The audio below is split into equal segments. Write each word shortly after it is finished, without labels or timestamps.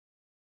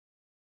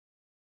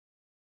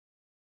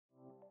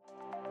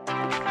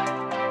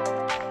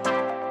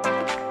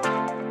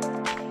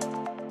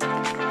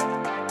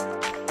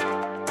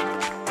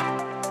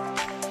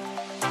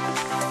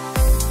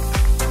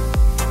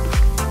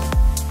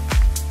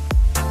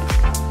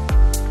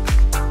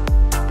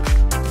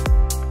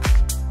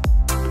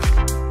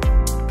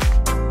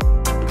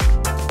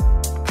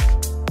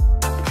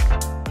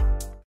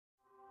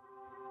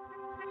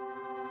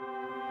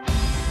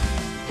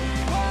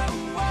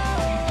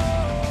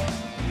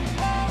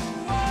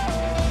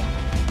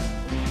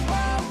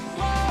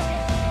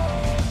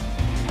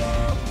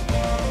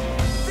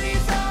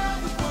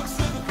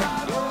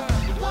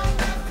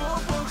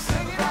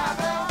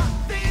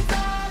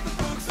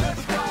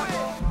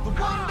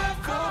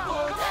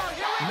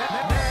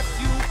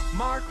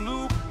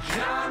Luke,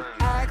 John,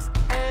 Acts,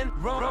 and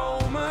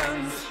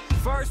Romans.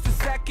 1st and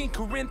 2nd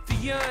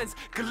Corinthians,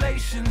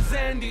 Galatians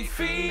and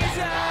Ephesians,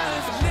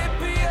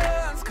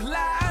 Philippians,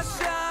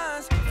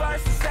 Colossians,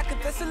 1st and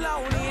 2nd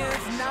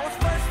Thessalonians. Now it's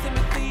 1st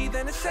Timothy,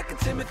 then it's 2nd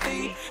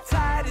Timothy,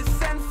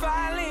 Titus and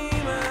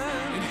Philemon,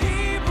 and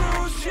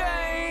Hebrews,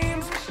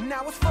 James.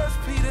 Now it's 1st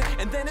Peter,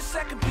 and then it's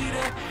 2nd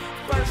Peter,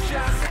 1st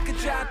John, 2nd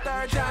John,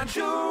 3rd John,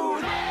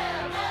 Jude.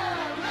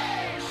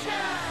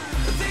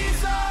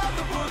 These are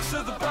the books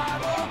of the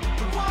Bible,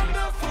 the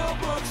wonderful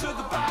books of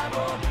the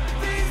Bible.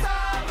 These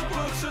are the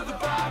books of the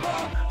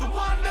Bible, the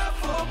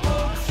wonderful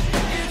books.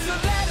 It's a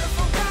letter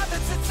from God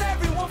that sets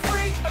everyone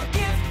free, a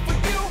gift for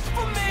you,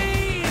 for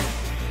me.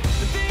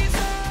 These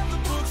are the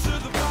books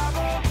of the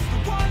Bible, the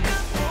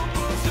wonderful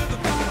books of the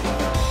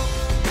Bible.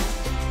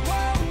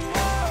 Whoa,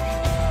 whoa,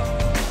 whoa,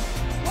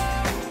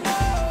 whoa,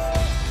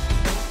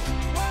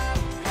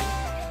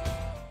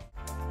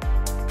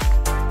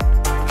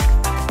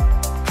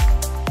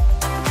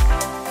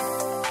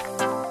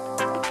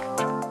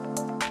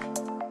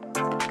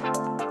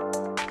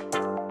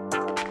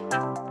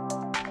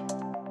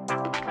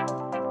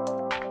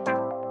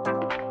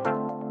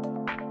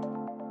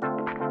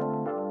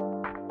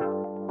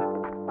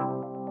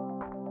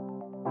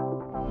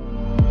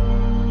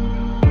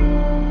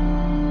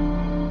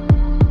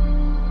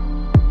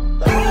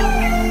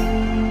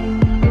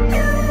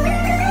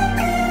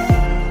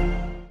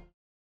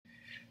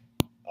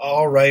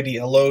 Alrighty,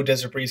 hello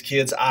Desert Breeze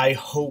kids. I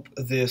hope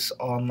this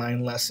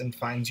online lesson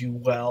finds you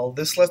well.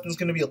 This lesson is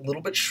going to be a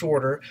little bit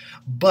shorter,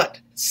 but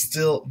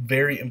still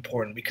very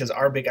important because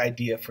our big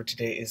idea for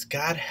today is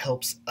God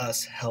helps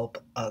us help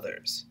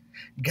others.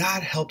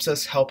 God helps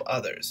us help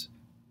others.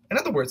 In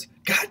other words,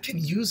 God can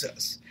use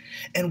us.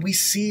 And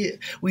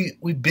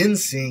we've been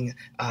seeing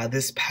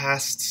this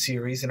past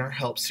series, in our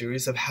help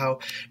series, of how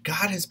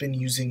God has been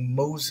using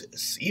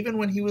Moses, even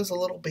when he was a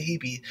little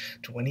baby,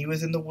 to when he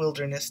was in the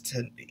wilderness,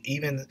 to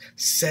even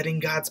setting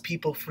God's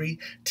people free,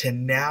 to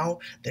now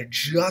they're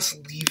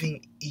just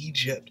leaving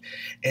Egypt.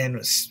 And,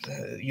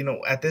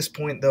 at this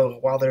point, though,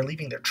 while they're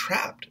leaving, they're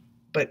trapped.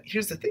 But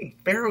here's the thing,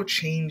 Pharaoh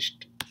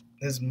changed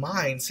his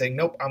mind, saying,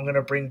 nope, I'm going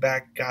to bring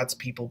back God's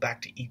people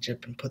back to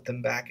Egypt and put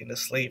them back into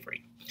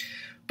slavery.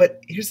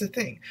 But here's the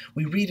thing.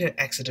 We read in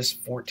Exodus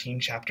 14,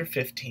 chapter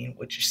 15,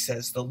 which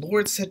says, the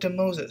Lord said to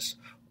Moses,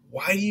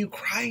 why do you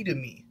cry to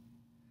me?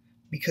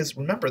 Because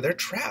remember, they're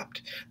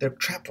trapped. They're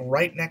trapped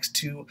right next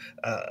to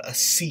a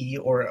sea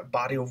or a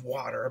body of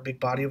water, a big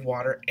body of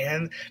water,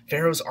 and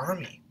Pharaoh's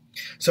army.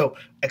 So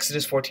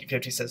Exodus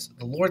 14:50 says,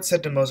 the Lord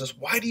said to Moses,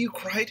 why do you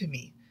cry to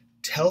me?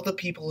 Tell the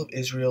people of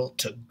Israel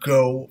to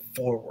go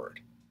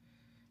forward.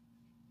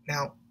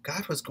 Now,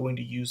 God was going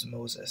to use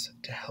Moses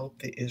to help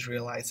the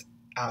Israelites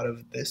out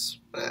of this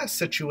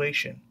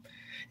situation.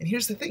 And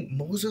here's the thing,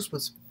 Moses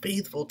was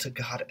faithful to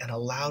God and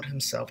allowed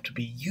himself to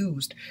be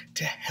used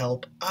to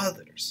help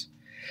others.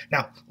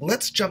 Now,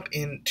 let's jump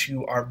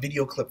into our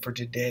video clip for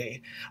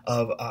today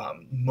of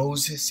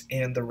Moses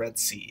and the Red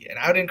Sea. And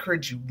I would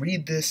encourage you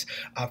read this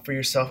for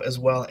yourself as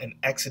well in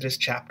Exodus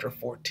chapter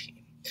 14.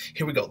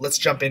 Here we go. Let's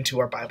jump into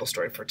our Bible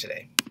story for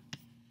today.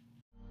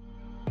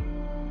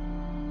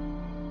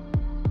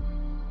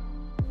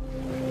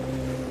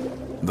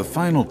 The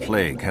final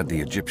plague had the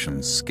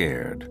Egyptians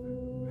scared,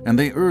 and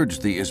they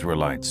urged the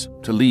Israelites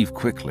to leave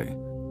quickly.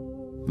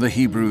 The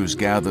Hebrews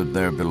gathered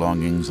their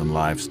belongings and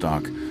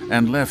livestock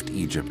and left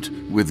Egypt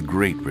with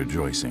great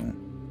rejoicing.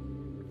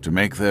 To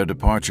make their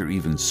departure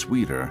even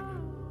sweeter,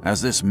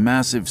 as this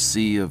massive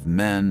sea of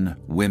men,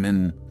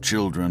 women,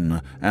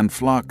 children, and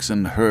flocks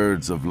and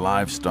herds of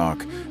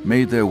livestock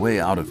made their way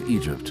out of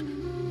Egypt,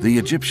 the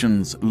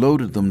Egyptians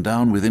loaded them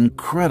down with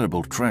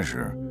incredible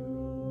treasure.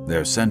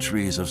 Their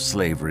centuries of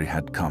slavery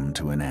had come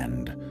to an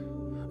end.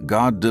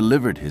 God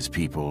delivered his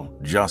people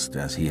just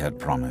as he had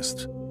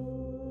promised.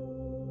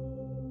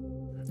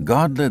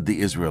 God led the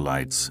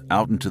Israelites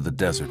out into the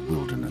desert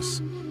wilderness.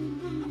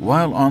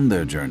 While on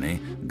their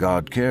journey,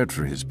 God cared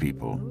for his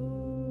people.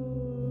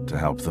 To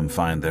help them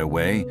find their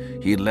way,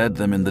 he led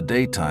them in the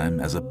daytime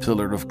as a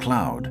pillar of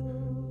cloud.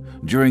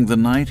 During the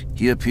night,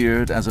 he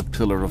appeared as a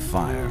pillar of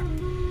fire.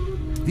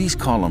 These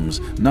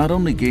columns not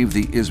only gave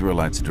the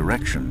Israelites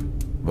direction,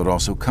 but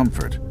also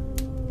comfort.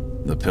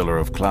 The pillar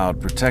of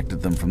cloud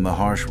protected them from the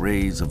harsh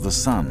rays of the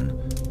sun,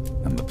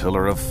 and the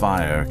pillar of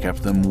fire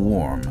kept them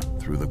warm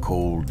through the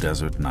cold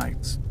desert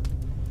nights.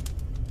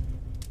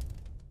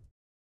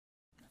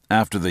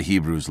 After the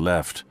Hebrews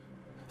left,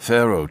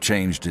 Pharaoh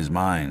changed his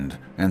mind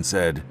and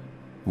said,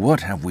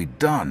 "What have we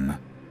done?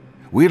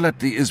 We let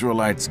the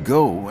Israelites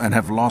go and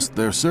have lost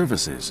their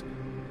services."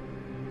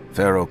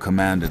 Pharaoh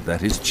commanded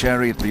that his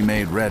chariot be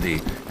made ready,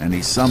 and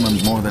he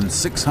summoned more than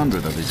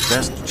 600 of his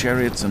best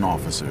chariots and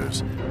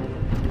officers.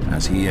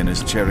 As he and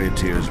his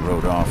charioteers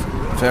rode off,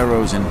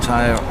 Pharaoh's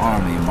entire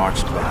army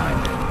marched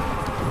behind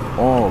him.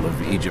 All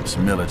of Egypt's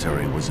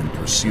military was in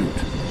pursuit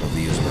of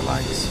the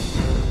Israelites.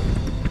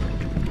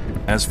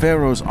 As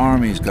Pharaoh's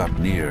armies got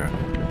near,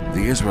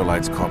 the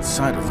Israelites caught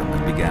sight of them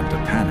and began to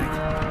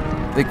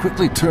panic. They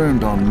quickly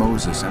turned on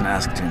Moses and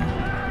asked him,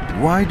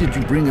 Why did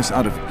you bring us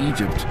out of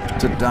Egypt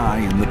to die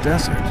in the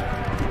desert?"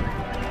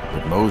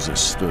 But Moses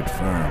stood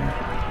firm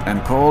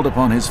and called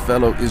upon his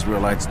fellow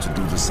Israelites to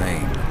do the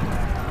same.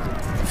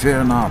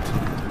 "Fear not,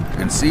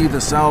 and see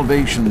the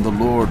salvation the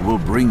Lord will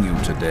bring you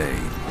today.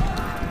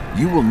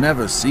 You will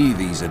never see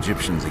these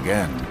Egyptians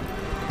again,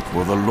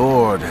 for the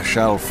Lord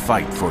shall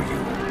fight for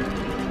you."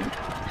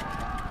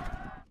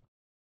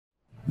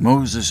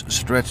 Moses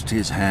stretched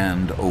his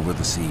hand over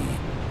the sea,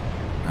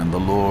 and the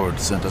Lord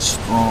sent a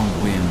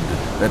strong wind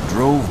that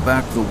drove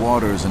back the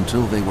waters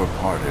until they were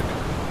parted,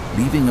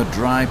 leaving a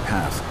dry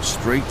path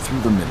straight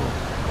through the middle.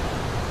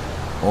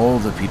 All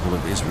the people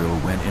of Israel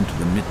went into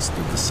the midst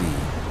of the sea,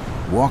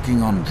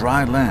 walking on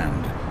dry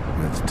land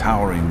with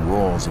towering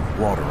walls of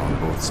water on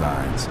both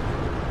sides.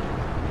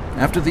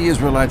 After the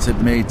Israelites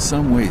had made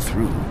some way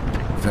through,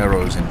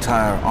 Pharaoh's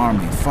entire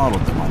army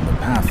followed them on the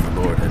path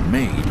the Lord had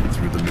made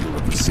through the middle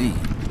of the sea.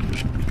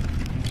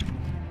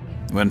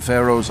 When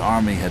Pharaoh's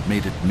army had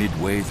made it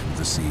midway through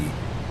the sea,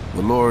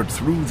 the Lord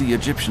threw the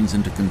Egyptians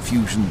into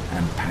confusion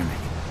and panic.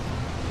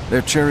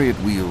 Their chariot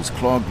wheels,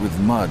 clogged with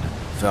mud,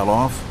 fell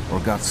off or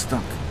got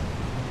stuck.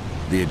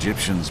 The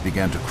Egyptians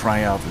began to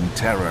cry out in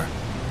terror,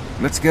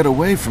 "Let's get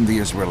away from the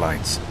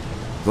Israelites.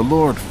 The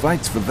Lord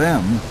fights for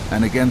them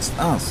and against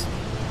us."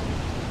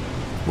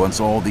 Once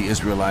all the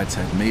Israelites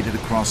had made it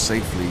across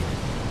safely,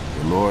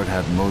 the Lord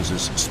had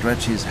Moses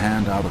stretch his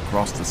hand out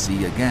across the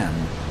sea again,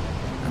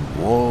 and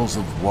walls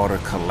of water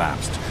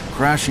collapsed,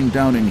 crashing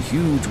down in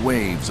huge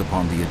waves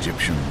upon the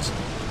Egyptians.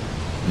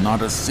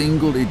 Not a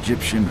single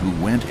Egyptian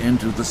who went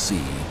into the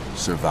sea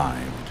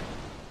survived.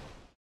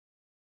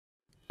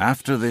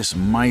 After this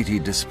mighty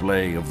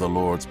display of the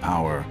Lord's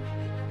power,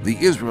 the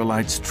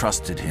Israelites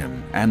trusted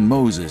him and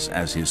Moses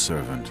as his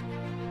servant.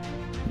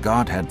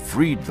 God had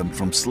freed them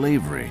from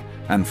slavery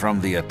and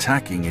from the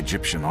attacking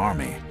Egyptian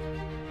army.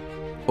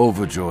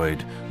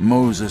 Overjoyed,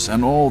 Moses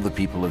and all the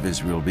people of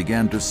Israel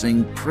began to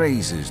sing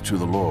praises to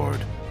the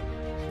Lord.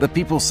 The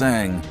people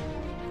sang,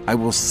 "I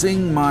will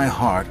sing my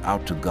heart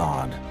out to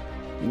God.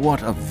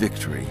 What a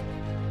victory!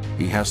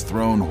 He has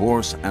thrown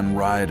horse and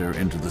rider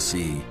into the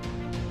sea.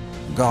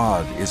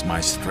 God is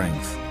my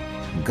strength.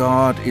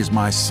 God is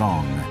my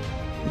song.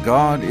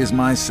 God is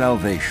my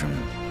salvation.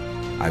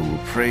 I will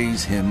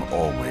praise him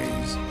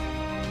always."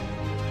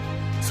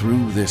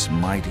 Through this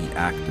mighty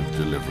act of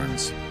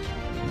deliverance,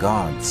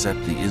 God set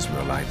the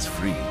Israelites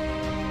free.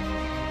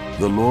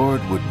 The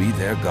Lord would be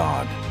their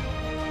God,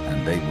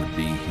 and they would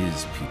be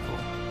his people.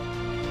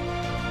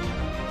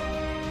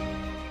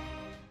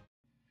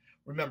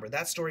 Remember,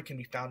 that story can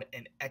be found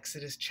in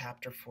Exodus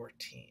chapter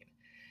 14.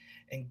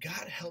 And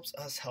God helps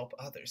us help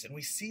others. And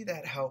we see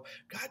that how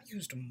God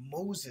used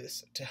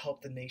Moses to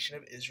help the nation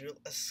of Israel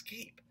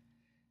escape.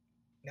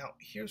 Now,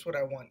 here's what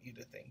I want you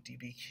to think,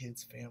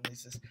 dbKids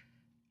families, is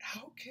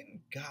how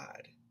can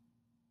God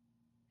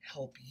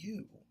help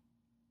you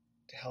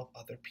to help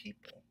other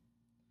people?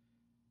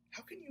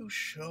 How can you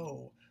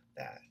show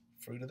that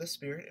fruit of the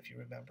Spirit, if you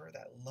remember,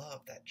 that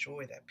love, that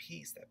joy, that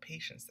peace, that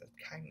patience, that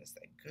kindness,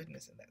 that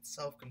goodness, and that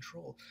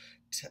self-control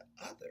to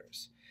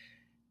others?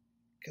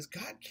 Because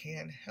God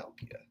can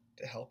help you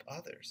to help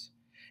others.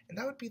 And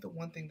that would be the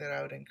one thing that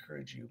I would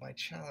encourage you. My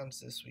challenge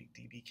this week,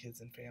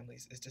 dbKids and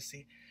families, is to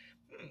see,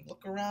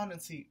 look around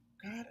and see,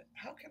 God,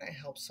 how can I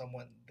help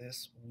someone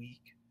this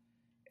week?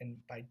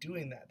 And by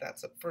doing that,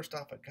 that's first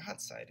off a God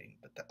sighting,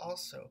 but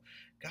also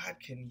God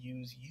can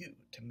use you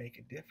to make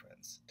a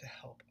difference, to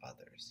help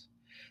others.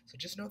 So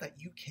just know that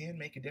you can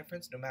make a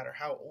difference no matter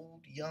how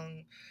old,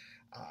 young,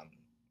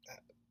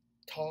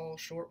 tall,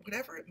 short,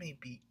 whatever it may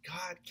be.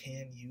 God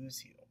can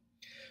use you.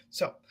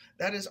 So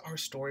that is our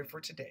story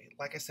for today.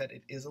 Like I said,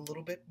 it is a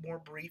little bit more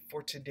brief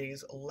for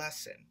today's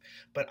lesson,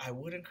 but I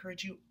would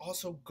encourage you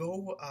also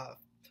go,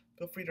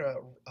 feel free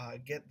to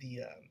get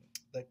the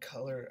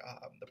color,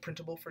 the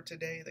printable for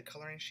today, the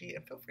coloring sheet,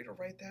 and feel free to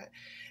write that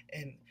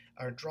and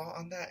or draw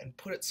on that and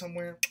put it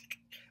somewhere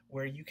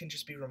where you can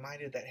just be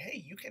reminded that, hey,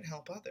 you can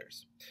help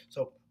others.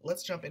 So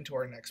let's jump into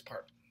our next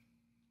part.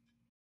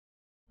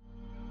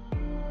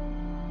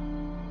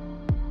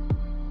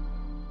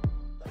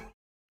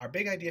 Our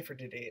big idea for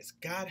today is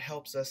God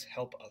helps us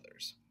help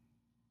others.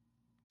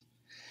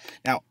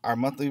 Now, our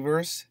monthly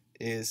verse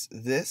is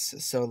this,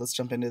 so let's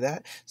jump into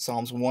that.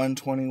 Psalms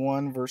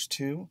 121, verse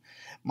 2.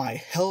 My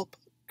help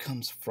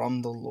comes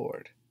from the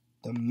Lord,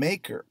 the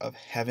maker of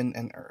heaven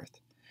and earth.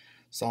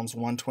 Psalms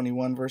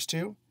 121, verse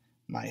 2.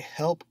 My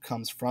help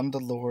comes from the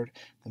Lord,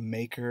 the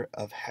maker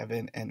of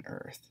heaven and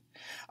earth.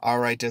 All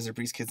right, Desert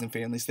Breeze kids and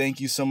families, thank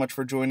you so much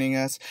for joining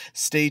us.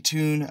 Stay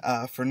tuned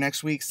for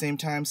next week, same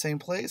time, same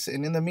place.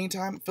 And in the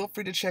meantime, feel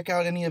free to check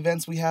out any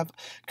events we have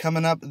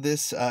coming up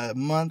this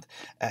month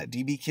at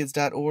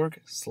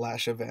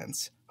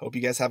dbkids.org/events. Hope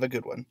you guys have a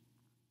good one.